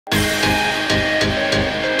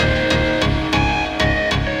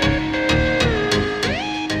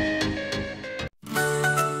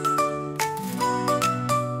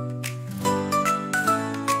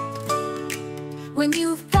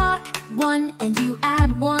and you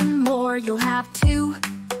add one more, you'll have 2.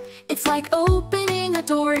 It's like opening a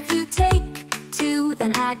door. If you take 2,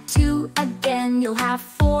 then add 2 again, you'll have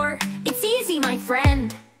 4. It's easy, my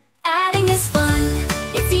friend. Adding is fun,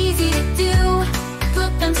 it's easy to do.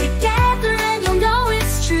 Put them together and you'll know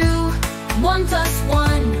it's true. 1 plus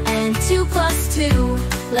 1 and 2 plus 2.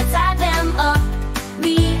 Let's add them up,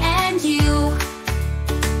 me and you.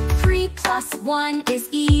 3 plus 1 is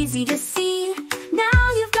easy to see. Now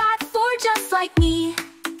you've got 4 just like me.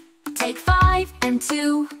 Take 5 and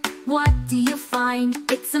 2. What do you find?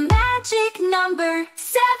 It's a magic number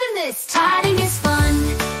 7 this time. Adding is fun,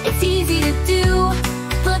 it's easy to do.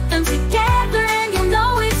 Put them together and you'll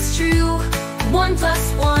know it's true. 1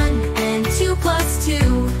 plus 1 and 2 plus 2.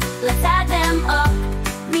 Let's add them up,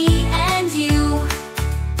 me and you.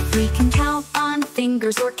 We can count on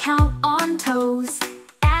fingers or count on toes.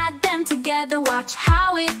 Add them together, watch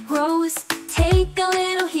how it grows. Take a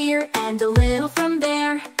little here and a little from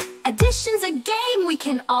there. Addition's a game we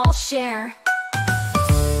can all share.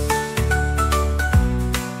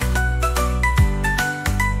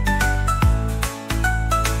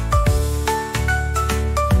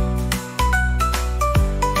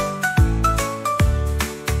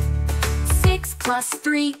 Plus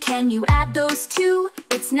 3, can you add those 2?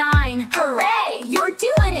 It's 9. Hooray! You're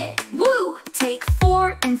doing it! Woo! Take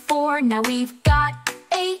 4 and 4, now we've got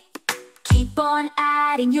 8. Keep on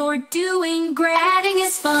adding, you're doing great. Adding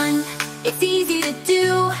is fun, it's easy to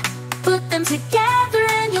do. Put them together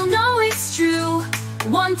and you'll know it's true.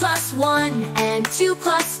 1 plus 1 and 2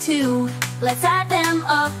 plus 2. Let's add them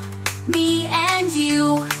up, me and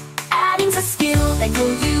you. Adding's a skill that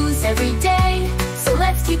you'll use every day, so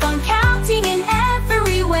let's keep on counting in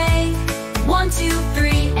every way. 1, 2, 3,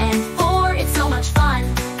 and 4, it's so much fun.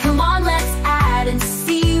 Come on, let's add and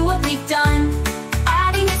see what we've done.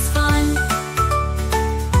 Adding is fun.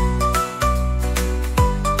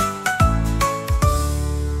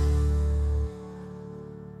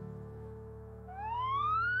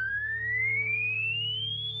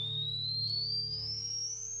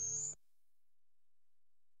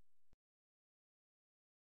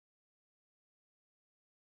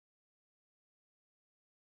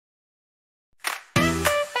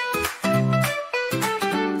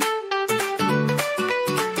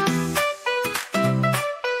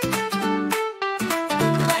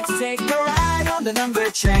 Take a ride on the number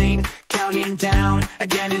train, counting down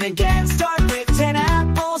again and again. Start with 10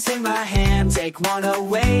 apples in my hand. Take 1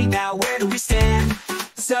 away, now where do we stand?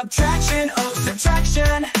 Subtraction, oh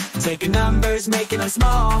subtraction, taking numbers, making them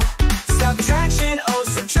small. Subtraction, oh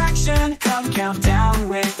subtraction, come count down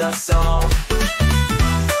with us all.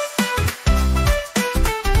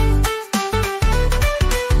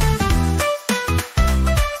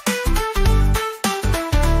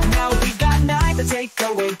 Take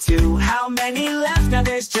away 2. How many left? Now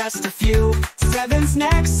there's just a few. 7's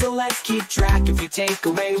next, so let's keep track. If you take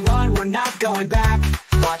away 1, we're not going back.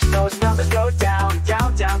 Watch those numbers go down,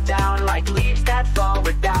 down, down, down, like leaves that fall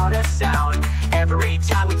without a sound. Every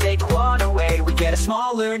time we take 1 away, we get a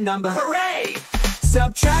smaller number. Hooray!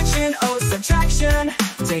 Subtraction, oh subtraction,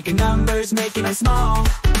 taking numbers, making them small.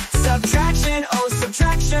 Subtraction, oh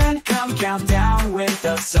subtraction, come count down with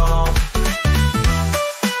us all.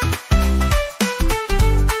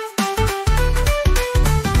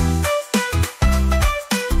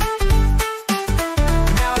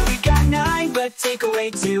 Take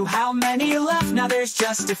away 2. How many left? Now there's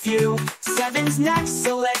just a few. 7's next,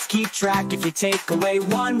 so let's keep track. If you take away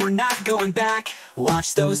 1, we're not going back.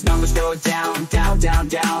 Watch those numbers go down, down, down,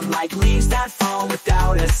 down, like leaves that fall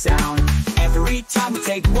without a sound. Every time we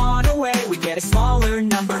take 1 away, we get a smaller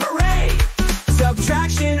number. Hooray!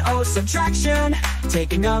 Subtraction, oh subtraction,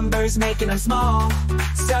 taking numbers, making them small.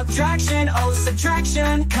 Subtraction, oh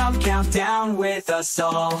subtraction, come count down with us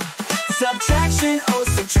all. Subtraction, oh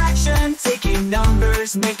subtraction, taking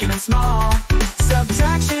numbers, making them small.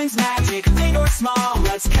 Subtraction's magic, big or small,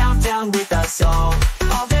 let's count down with us all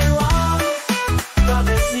day long.